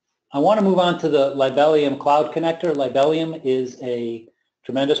 I want to move on to the Libelium Cloud Connector. Libelium is a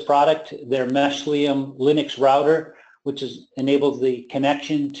tremendous product. Their Meshlium Linux router, which enables the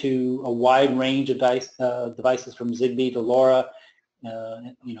connection to a wide range of devices from Zigbee to LoRa.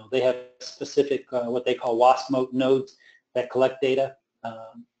 They have specific what they call WASP nodes that collect data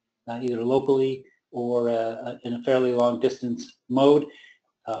either locally or in a fairly long distance mode.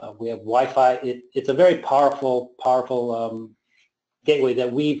 We have Wi-Fi. It's a very powerful gateway that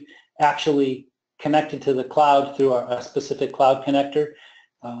we've actually connected to the cloud through a specific cloud connector,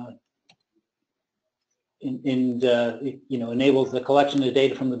 enables the collection of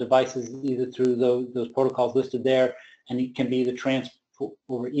data from the devices either through those protocols listed there, and it can be either transfer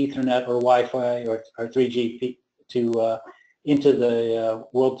over Ethernet or Wi-Fi or 3G to into the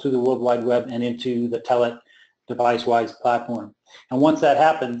through the World Wide Web and into the Telit DeviceWise platform. And once that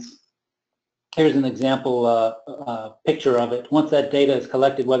happens, here's an example picture of it. Once that data is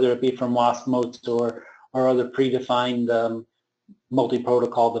collected, whether it be from WASP modes or other predefined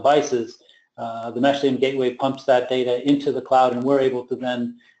multi-protocol devices, the Meshlium gateway pumps that data into the cloud, and we're able to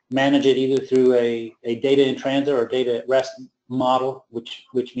then manage it either through a data in transit or data at rest model, which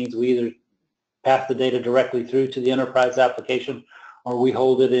means we either pass the data directly through to the enterprise application, or we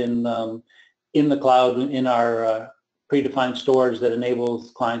hold it in the cloud in our predefined storage that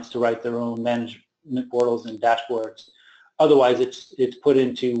enables clients to write their own management portals and dashboards. Otherwise, it's put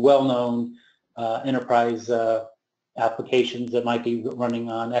into well-known enterprise applications that might be running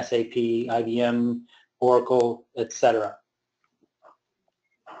on SAP, IBM, Oracle, etc.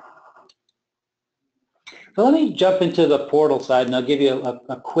 So let me jump into the portal side, and I'll give you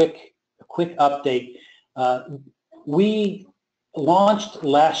a quick update. We launched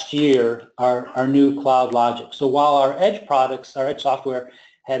last year our new Cloud Logic. So while our Edge products, our Edge software,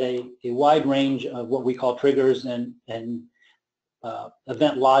 had a wide range of what we call triggers and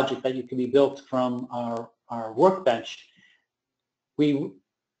event logic that you can be built from our workbench, we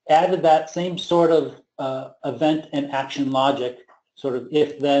added that same sort of event and action logic, sort of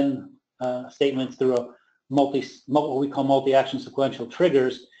if-then statements through a what we call multi-action sequential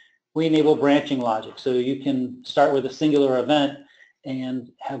triggers. We enable branching logic, so you can start with a singular event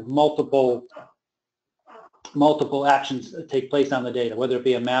and have multiple actions take place on the data, whether it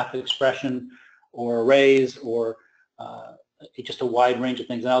be a math expression or arrays or just a wide range of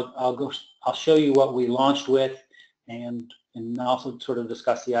things. And I'll show you what we launched with, and also sort of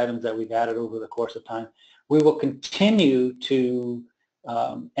discuss the items that we've added over the course of time. We will continue to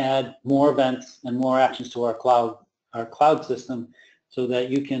add more events and more actions to our cloud system, so that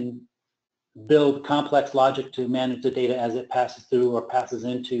you can build complex logic to manage the data as it passes through or passes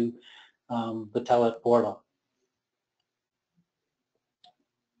into the Telit portal.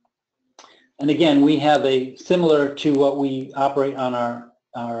 And again, we have similar to what we operate on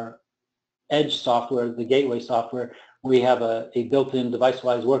our Edge software, the gateway software, we have a built-in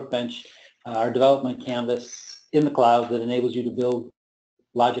device-wise workbench, our development canvas in the cloud that enables you to build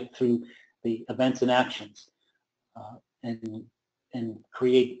logic through the events and actions, and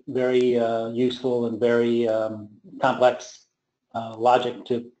create very useful and very complex logic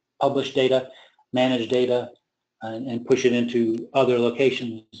to publish data, manage data, and push it into other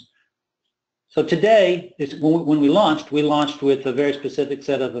locations. So today, when we launched with a very specific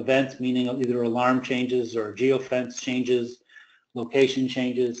set of events, meaning either alarm changes or geofence changes, location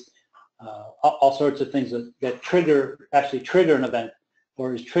changes, all sorts of things that actually trigger an event,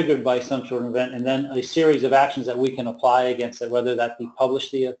 or is triggered by some sort of event, and then a series of actions that we can apply against it, whether that be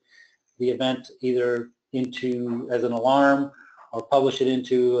publish the event either into as an alarm, or publish it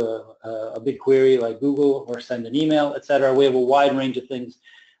into a big query like Google, or send an email, etc. We have a wide range of things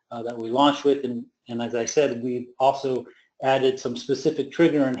that we launched with, and as I said, we've also added some specific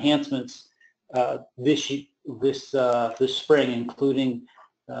trigger enhancements this spring, including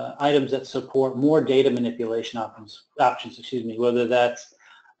items that support more data manipulation options, whether that's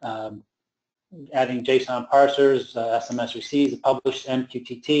adding JSON parsers, SMS receives, published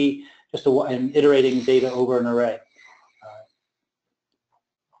MQTT, and iterating data over an array.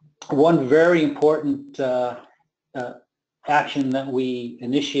 One very important action that we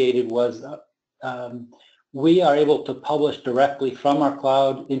initiated was we are able to publish directly from our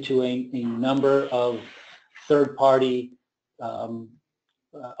cloud into a number of third-party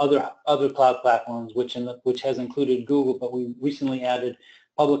other cloud platforms, which has included Google, but we recently added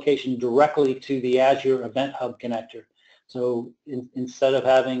publication directly to the Azure Event Hub connector. So instead of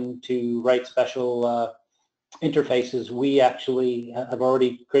having to write special interfaces, we actually have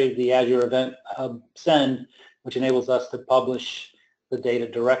already created the Azure Event Hub send, which enables us to publish the data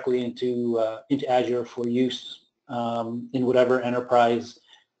directly into Azure for use in whatever enterprise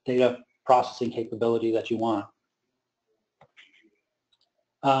data processing capability that you want.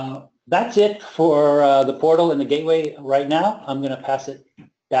 That's it for the portal and the gateway right now. I'm going to pass it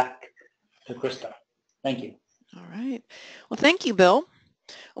back to Krista. Thank you. All right. Well, thank you, Bill.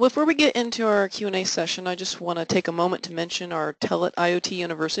 Well, before we get into our Q&A session, I just want to take a moment to mention our Telit IoT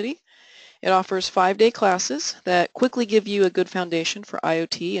University. It offers 5-day classes that quickly give you a good foundation for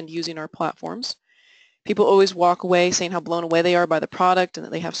IoT and using our platforms. People always walk away saying how blown away they are by the product and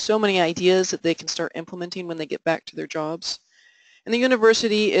that they have so many ideas that they can start implementing when they get back to their jobs. And the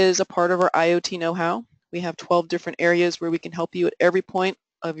university is a part of our IoT know-how. We have 12 different areas where we can help you at every point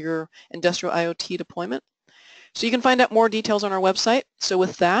of your industrial IoT deployment. So you can find out more details on our website. So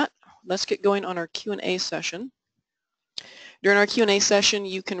with that, let's get going on our Q&A session. During our Q&A session,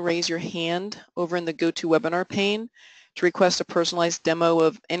 you can raise your hand over in the GoToWebinar pane to request a personalized demo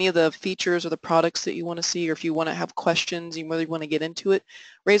of any of the features or the products that you want to see, or if you want to have questions, you really want to get into it,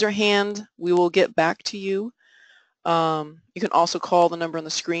 raise your hand. We will get back to you. You can also call the number on the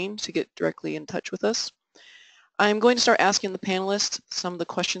screen to get directly in touch with us. I'm going to start asking the panelists some of the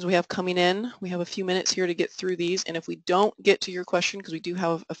questions we have coming in. We have a few minutes here to get through these, and if we don't get to your question, because we do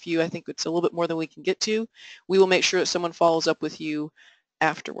have a few, I think it's a little bit more than we can get to, we will make sure that someone follows up with you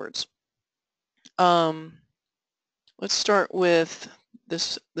afterwards. Let's Let's start with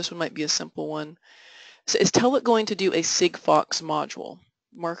this. This one might be a simple one. So is Telit going to do a Sigfox module?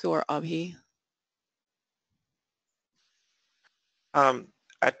 Marco or Abhi?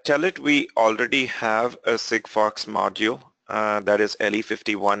 At Telit, we already have a Sigfox module that is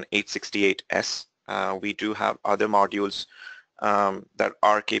LE51868S. We do have other modules that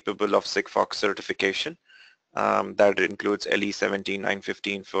are capable of Sigfox certification. That includes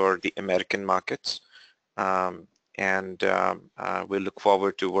LE17915 for the American markets. We look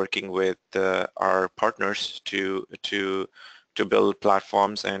forward to working with our partners to build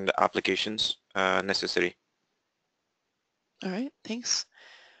platforms and applications necessary. All right, thanks.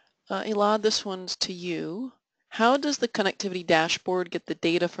 Elad, this one's to you. How does the connectivity dashboard get the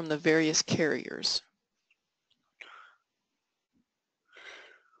data from the various carriers?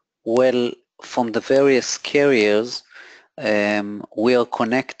 Well, from the various carriers, we are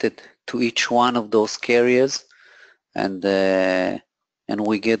connected to each one of those carriers, and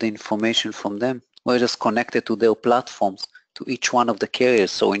we get the information from them. We're just connected to their platforms, to each one of the carriers.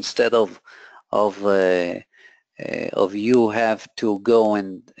 So instead of you have to go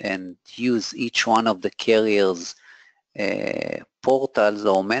and use each one of the carriers' portals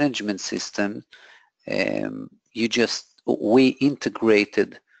or management system, we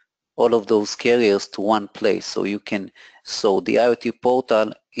integrated all of those carriers to one place. So the IoT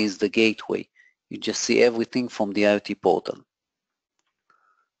portal is the gateway. You just see everything from the IoT portal.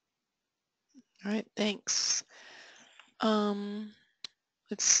 All right, thanks.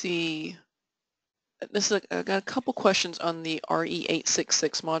 Let's see. I got a couple questions on the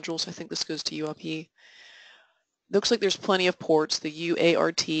RE866 module, so I think this goes to you, Abhi. Looks like there's plenty of ports, the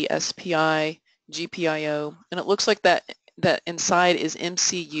UART, SPI, GPIO, and it looks like that inside is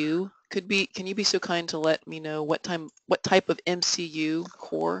MCU. Can you be so kind to let me know what type of MCU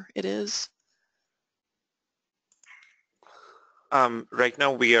core it is? Right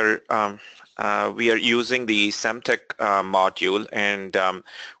now we are using the Semtech module, and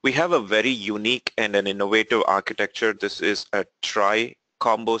we have a very unique and an innovative architecture. This is a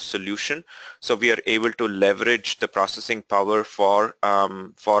tri-combo solution, so we are able to leverage the processing power for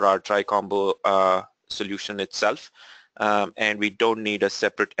our tri-combo solution itself, and we don't need a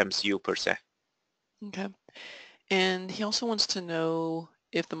separate MCU per se. Okay. And he also wants to know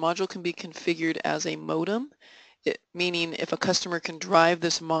if the module can be configured as a modem, meaning if a customer can drive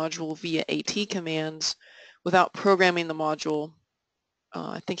this module via AT commands without programming the module.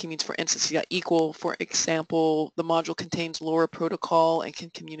 I think he means, for instance, equal, for example, the module contains LoRa protocol and can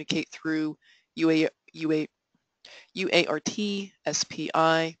communicate through UART,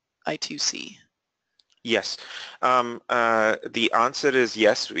 SPI, I2C. Yes. The answer is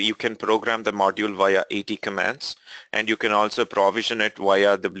yes. You can program the module via AT commands, and you can also provision it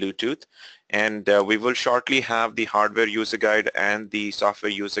via the Bluetooth. And we will shortly have the hardware user guide and the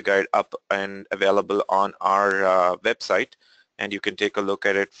software user guide up and available on our website, and you can take a look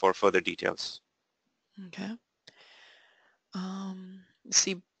at it for further details. Okay. Let's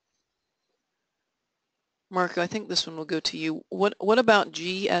see. Marco, I think this one will go to you. What about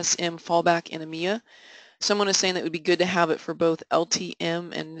GSM fallback in EMEA? Someone is saying that it would be good to have it for both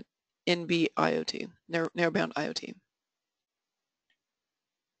LTM and NB IoT, narrowband IoT.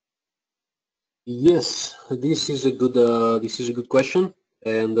 Yes, this is a good question,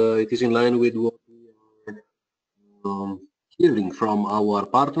 and it is in line with what we are hearing from our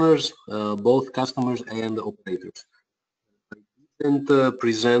partners, both customers and operators. I didn't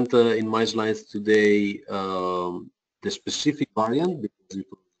present in my slides today the specific variant because it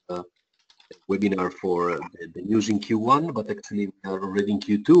was a webinar for the news in Q1, but actually we are already in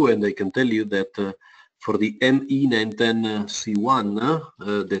Q2, and I can tell you that for the ME910C1,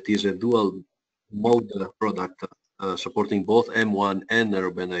 that is a dual mode product supporting both M1 and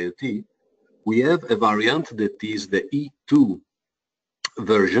narrowband IoT, we have a variant that is the E2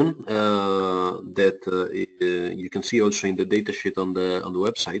 version that you can see also in the datasheet on the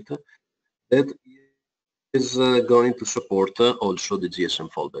website, that is going to support also the GSM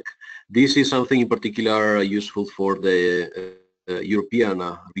fallback. This is something in particular useful for the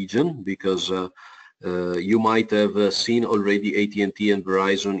European region, because you might have seen already AT&T and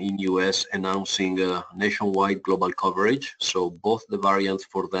Verizon in US announcing nationwide global coverage. So both the variants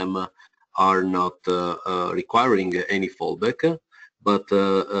for them are not requiring any fallback. But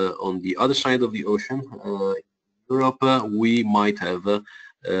on the other side of the ocean, Europe, we might have a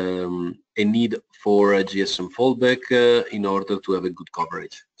need for a GSM fallback in order to have a good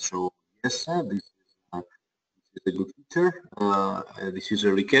coverage. So yes, this is a good feature. This is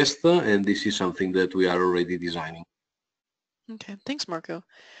a request, and this is something that we are already designing. Okay, thanks, Marco.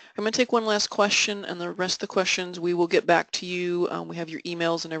 I'm going to take one last question, and the rest of the questions we will get back to you. We have your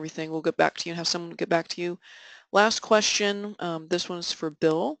emails and everything. We'll get back to you and have someone get back to you. Last question, this one's for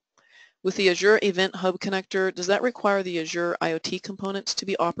Bill. With the Azure Event Hub connector, does that require the Azure IoT components to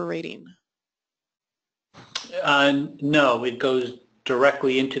be operating? No, it goes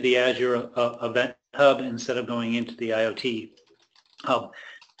directly into the Azure Event Hub instead of going into the IoT Hub.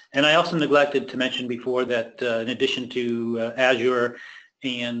 And I also neglected to mention before that in addition to Azure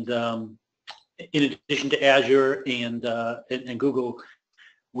and Google,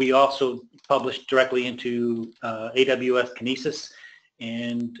 we also publish directly into AWS Kinesis,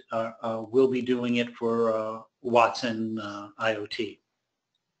 and we'll be doing it for Watson IoT.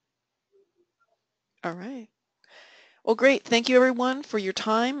 All right. Well, great. Thank you, everyone, for your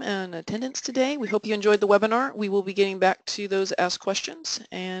time and attendance today. We hope you enjoyed the webinar. We will be getting back to those asked questions,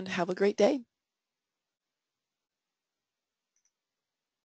 and have a great day.